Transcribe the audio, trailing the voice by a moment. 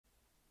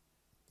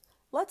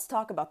Let's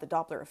talk about the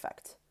Doppler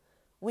effect.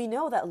 We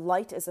know that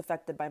light is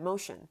affected by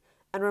motion,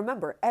 and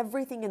remember,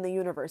 everything in the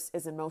universe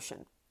is in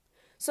motion.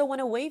 So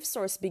when a wave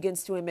source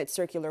begins to emit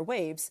circular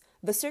waves,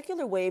 the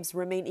circular waves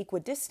remain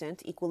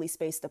equidistant, equally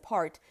spaced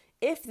apart,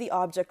 if the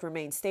object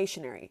remains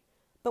stationary.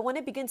 But when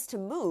it begins to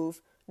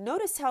move,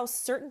 notice how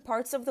certain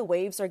parts of the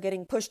waves are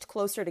getting pushed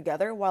closer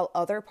together while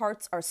other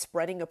parts are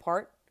spreading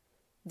apart?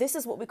 This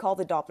is what we call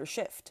the Doppler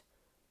shift.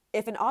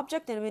 If an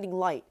object emitting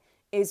light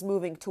is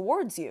moving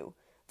towards you,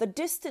 the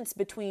distance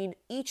between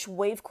each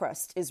wave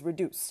crest is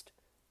reduced.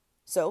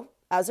 So,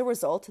 as a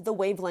result, the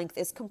wavelength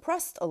is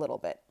compressed a little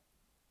bit.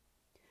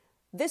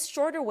 This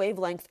shorter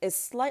wavelength is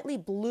slightly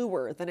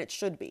bluer than it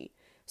should be,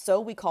 so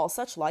we call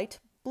such light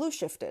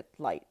blue-shifted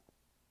light.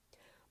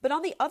 But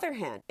on the other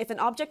hand, if an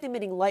object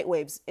emitting light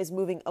waves is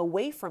moving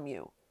away from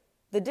you,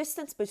 the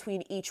distance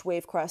between each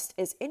wave crest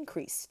is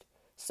increased.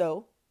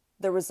 So,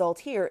 the result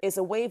here is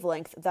a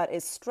wavelength that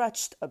is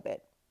stretched a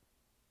bit.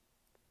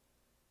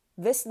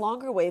 This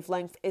longer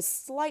wavelength is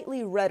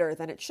slightly redder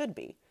than it should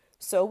be,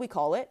 so we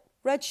call it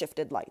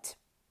red-shifted light.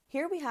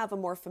 Here we have a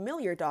more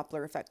familiar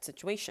Doppler effect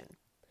situation.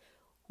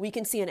 We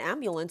can see an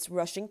ambulance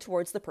rushing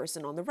towards the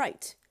person on the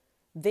right.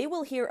 They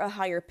will hear a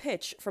higher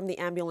pitch from the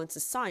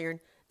ambulance's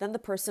siren than the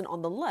person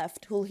on the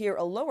left, who'll hear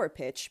a lower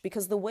pitch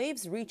because the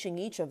waves reaching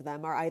each of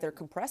them are either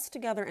compressed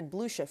together and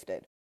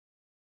blue-shifted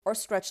or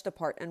stretched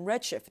apart and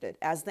red-shifted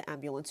as the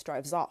ambulance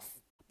drives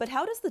off. But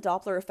how does the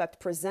Doppler effect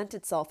present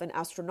itself in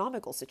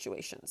astronomical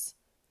situations?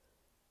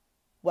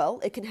 Well,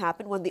 it can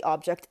happen when the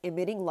object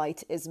emitting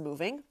light is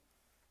moving,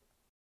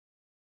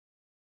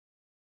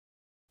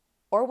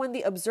 or when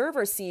the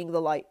observer seeing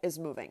the light is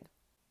moving.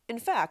 In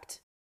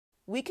fact,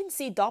 we can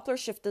see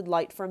Doppler-shifted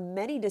light from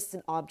many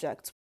distant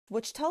objects,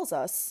 which tells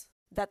us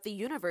that the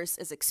universe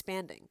is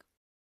expanding.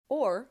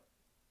 Or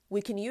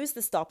we can use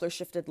this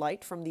Doppler-shifted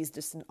light from these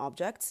distant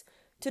objects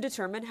to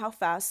determine how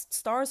fast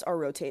stars are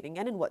rotating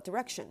and in what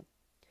direction.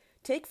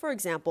 Take, for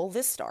example,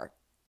 this star.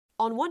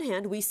 On one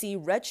hand, we see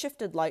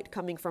red-shifted light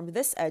coming from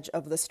this edge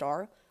of the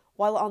star,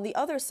 while on the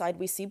other side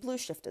we see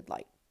blue-shifted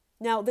light.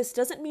 Now, this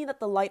doesn't mean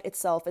that the light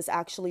itself is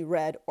actually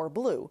red or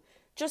blue,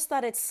 just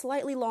that it's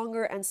slightly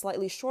longer and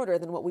slightly shorter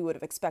than what we would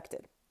have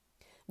expected.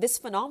 This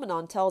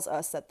phenomenon tells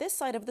us that this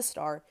side of the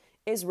star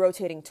is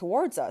rotating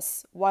towards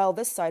us, while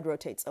this side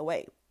rotates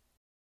away.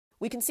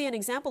 We can see an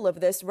example of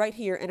this right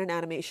here in an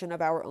animation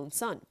of our own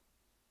sun.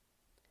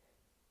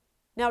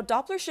 Now,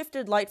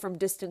 Doppler-shifted light from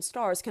distant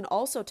stars can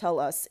also tell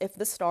us if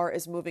the star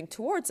is moving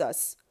towards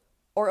us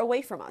or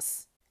away from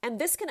us. And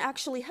this can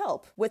actually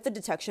help with the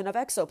detection of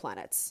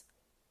exoplanets.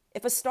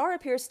 If a star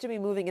appears to be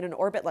moving in an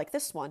orbit like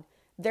this one,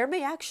 there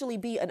may actually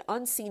be an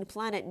unseen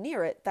planet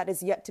near it that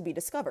is yet to be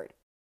discovered.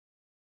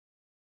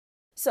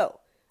 So,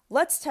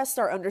 let's test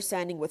our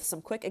understanding with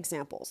some quick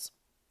examples.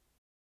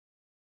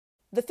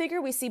 The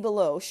figure we see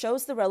below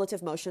shows the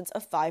relative motions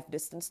of 5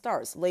 distant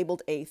stars,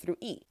 labeled A through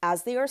E,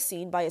 as they are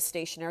seen by a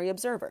stationary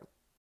observer.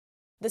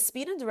 The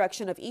speed and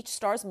direction of each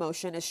star's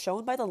motion is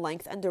shown by the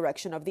length and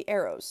direction of the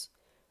arrows.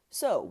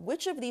 So,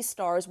 which of these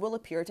stars will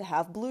appear to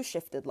have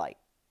blue-shifted light?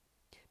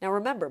 Now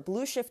remember,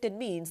 blue-shifted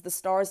means the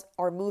stars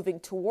are moving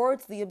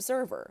towards the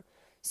observer,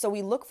 so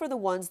we look for the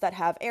ones that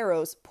have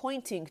arrows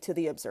pointing to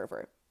the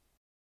observer.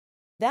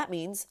 That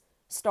means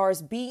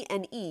stars B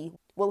and E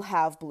will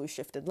have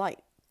blue-shifted light.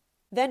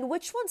 Then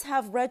which ones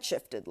have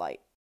red-shifted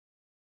light?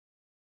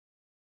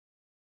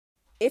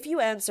 If you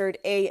answered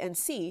A and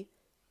C,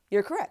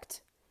 you're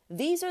correct.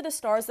 These are the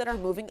stars that are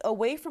moving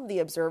away from the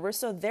observer,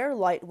 so their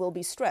light will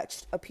be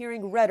stretched,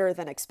 appearing redder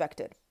than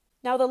expected.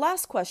 Now the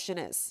last question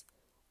is,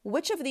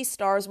 which of these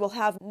stars will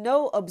have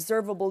no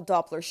observable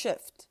Doppler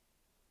shift,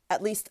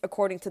 at least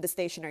according to the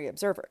stationary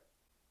observer?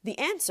 The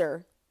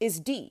answer is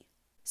D.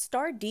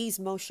 Star D's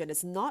motion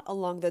is not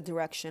along the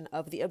direction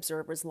of the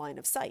observer's line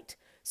of sight,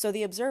 so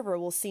the observer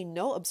will see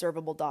no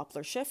observable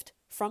Doppler shift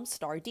from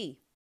star D.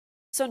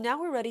 So now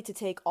we're ready to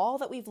take all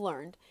that we've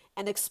learned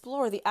and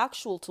explore the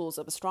actual tools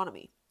of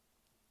astronomy.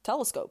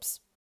 Telescopes.